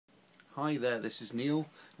Hi there, this is Neil,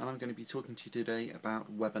 and I'm going to be talking to you today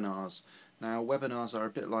about webinars. Now, webinars are a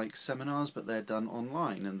bit like seminars, but they're done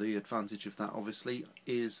online, and the advantage of that, obviously,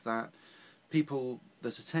 is that people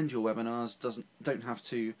that attend your webinars don't have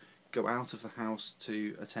to go out of the house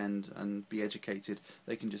to attend and be educated.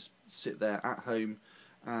 They can just sit there at home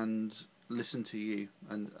and listen to you,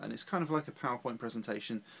 and it's kind of like a PowerPoint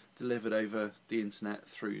presentation delivered over the internet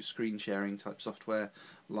through screen sharing type software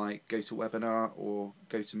like GoToWebinar or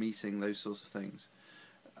GoToMeeting, those sorts of things.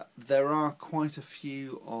 There are quite a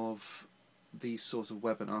few of these sort of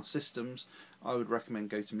webinar systems. I would recommend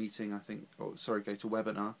GoToMeeting,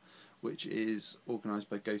 GoToWebinar, which is organised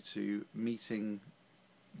by GoToMeeting,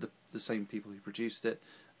 the same people who produced it.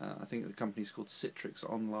 I think the company is called Citrix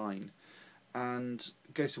Online. And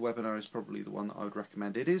GoToWebinar is probably the one that I would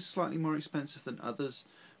recommend. It is slightly more expensive than others,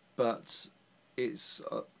 but it's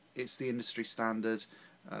the industry standard.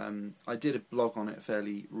 I did a blog on it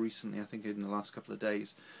fairly recently, I think in the last couple of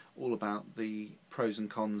days, all about the pros and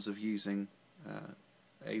cons of using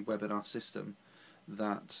a webinar system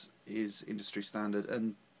that is industry standard,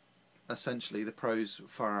 and essentially the pros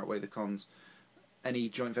far outweigh the cons. Any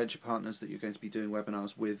joint venture partners that you're going to be doing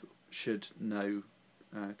webinars with should know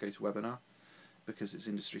GoToWebinar, because it's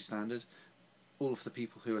industry standard. All of the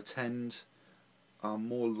people who attend are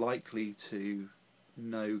more likely to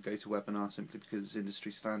know GoToWebinar simply because it's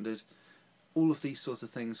industry standard. All of these sorts of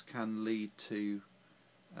things can lead to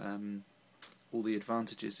all the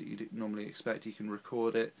advantages that you'd normally expect. You can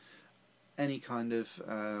record it. Any kind of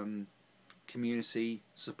community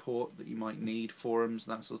support that you might need, forums,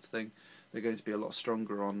 that sort of thing, they're going to be a lot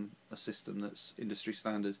stronger on a system that's industry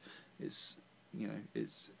standard. It's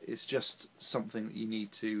just something that you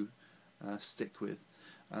need to stick with,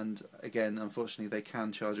 and again, unfortunately, they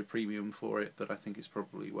can charge a premium for it, but I think it's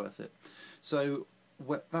probably worth it. So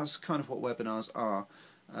that's kind of what webinars are.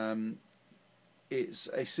 It's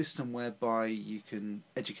a system whereby you can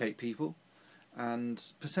educate people, and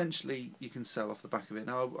potentially you can sell off the back of it.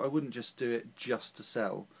 Now, I wouldn't just do it just to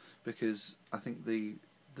sell, because I think the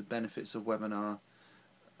benefits of webinar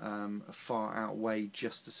far outweigh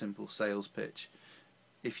just a simple sales pitch.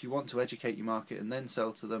 If you want to educate your market and then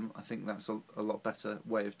sell to them, I think that's a lot better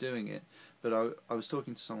way of doing it. But I was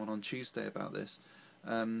talking to someone on Tuesday about this,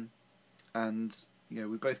 and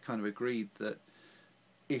we both kind of agreed that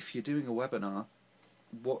if you're doing a webinar,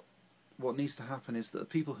 what needs to happen is that the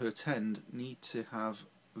people who attend need to have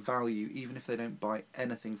value, even if they don't buy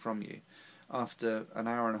anything from you. After an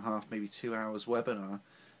hour and a half, maybe 2 hours webinar,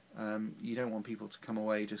 you don't want people to come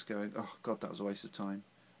away just going, "Oh God, that was a waste of time.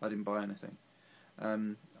 I didn't buy anything."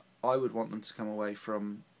 I would want them to come away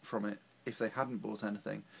from it, if they hadn't bought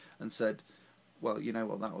anything, and said, "Well, you know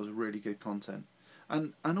what, that was really good content."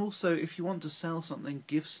 And also, if you want to sell something,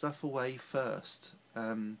 give stuff away first,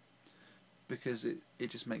 because it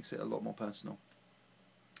just makes it a lot more personal.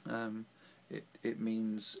 It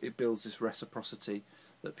means it builds this reciprocity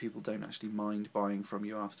that people don't actually mind buying from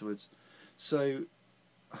you afterwards. So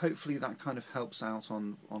hopefully that kind of helps out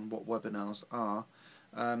on what webinars are.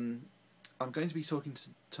 I'm going to be talking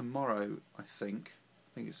tomorrow, I think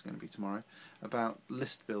it's going to be tomorrow, about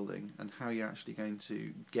list building and how you're actually going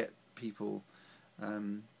to get people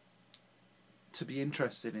to be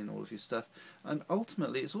interested in all of your stuff. And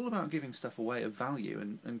ultimately it's all about giving stuff away of value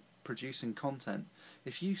and producing content.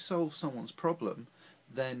 If you solve someone's problem,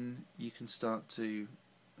 then you can start to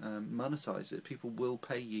monetize it. People will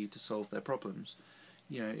pay you to solve their problems.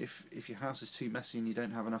 If your house is too messy and you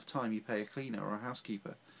don't have enough time, you pay a cleaner or a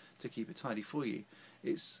housekeeper to keep it tidy for you.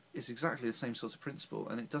 It's exactly the same sort of principle,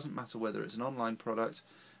 and it doesn't matter whether it's an online product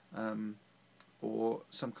or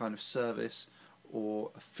some kind of service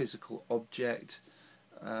or a physical object.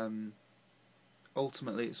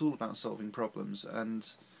 Ultimately, it's all about solving problems, and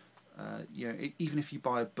even if you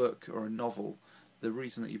buy a book or a novel, the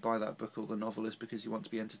reason that you buy that book or the novel is because you want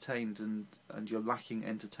to be entertained, and you're lacking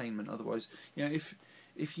entertainment otherwise.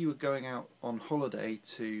 If you were going out on holiday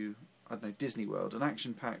to, I don't know, Disney World,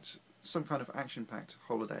 some kind of action-packed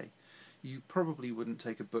holiday, you probably wouldn't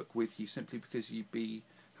take a book with you simply because you'd be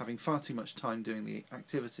having far too much time doing the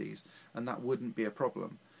activities, and that wouldn't be a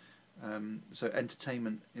problem. So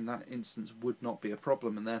entertainment in that instance would not be a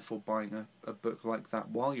problem, and therefore buying a book like that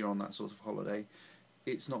while you're on that sort of holiday,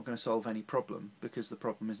 it's not going to solve any problem, because the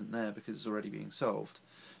problem isn't there, because it's already being solved.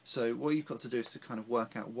 So what you've got to do is to kind of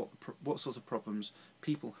work out what sort of problems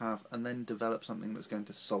people have, and then develop something that's going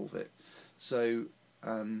to solve it. So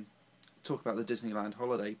talk about the Disneyland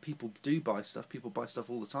holiday. People do buy stuff. People buy stuff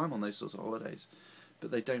all the time on those sorts of holidays, but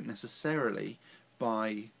they don't necessarily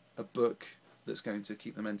buy a book that's going to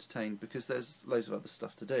keep them entertained, because there's loads of other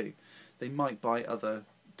stuff to do. They might buy other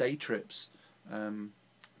day trips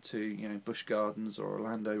to, you know, Busch Gardens or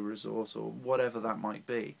Orlando Resort or whatever that might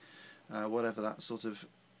be, whatever that sort of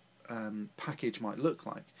package might look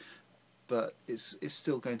like. But it's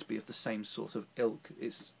still going to be of the same sort of ilk.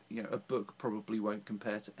 It's, you know, a book probably won't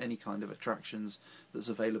compare to any kind of attractions that's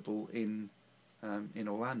available in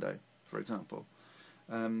Orlando, for example,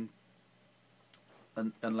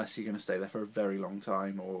 unless you're going to stay there for a very long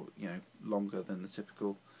time, or, you know, longer than the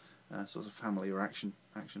typical sort of family or action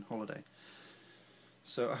holiday.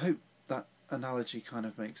 So I hope that analogy kind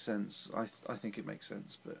of makes sense. I think it makes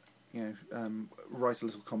sense, but, you know, write a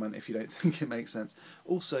little comment if you don't think it makes sense.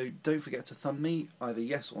 Also, don't forget to thumb me, either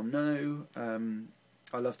yes or no.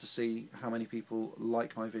 I love to see how many people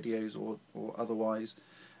like my videos or otherwise,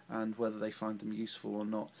 and whether they find them useful or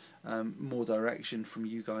not. More direction from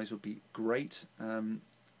you guys would be great.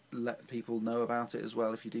 Let people know about it as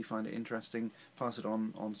well if you do find it interesting. Pass it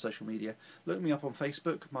on social media. Look me up on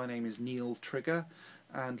Facebook, my name is Neil Trigger,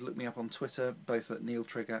 and look me up on Twitter, both at Neil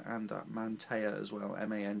Trigger and at Manteya as well,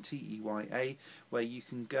 Manteya, where you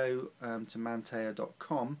can go to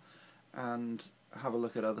manteya.com and have a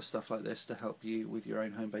look at other stuff like this to help you with your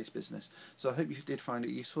own home-based business. So I hope you did find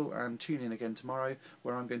it useful, and tune in again tomorrow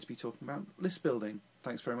where I'm going to be talking about list building.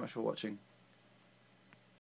 Thanks very much for watching.